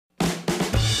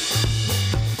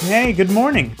Hey, good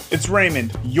morning. It's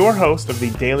Raymond, your host of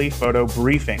the Daily Photo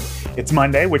Briefing. It's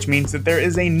Monday, which means that there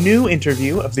is a new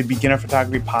interview of the Beginner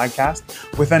Photography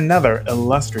Podcast with another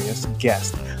illustrious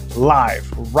guest,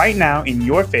 live right now in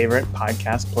your favorite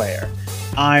podcast player.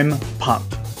 I'm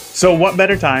pumped. So what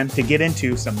better time to get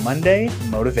into some Monday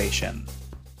motivation?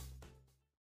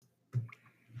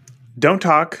 Don't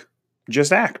talk,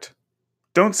 just act.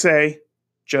 Don't say,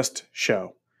 just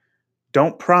show.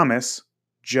 Don't promise,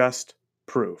 just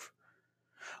prove.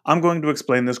 I'm going to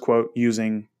explain this quote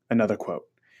using another quote.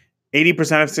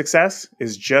 80% of success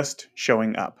is just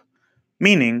showing up,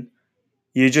 meaning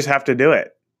you just have to do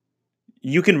it.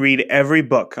 You can read every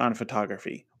book on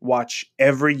photography, watch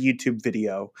every YouTube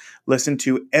video, listen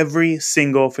to every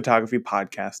single photography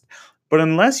podcast, but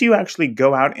unless you actually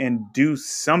go out and do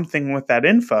something with that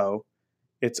info,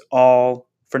 it's all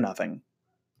for nothing.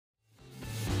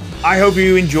 I hope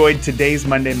you enjoyed today's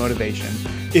Monday Motivation.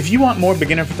 If you want more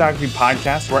beginner photography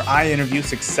podcasts where I interview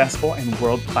successful and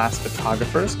world-class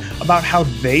photographers about how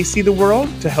they see the world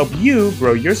to help you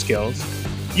grow your skills,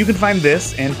 you can find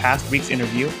this and past week's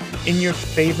interview in your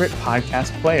favorite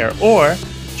podcast player, or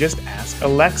just ask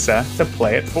Alexa to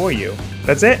play it for you.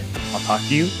 That's it. I'll talk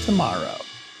to you tomorrow.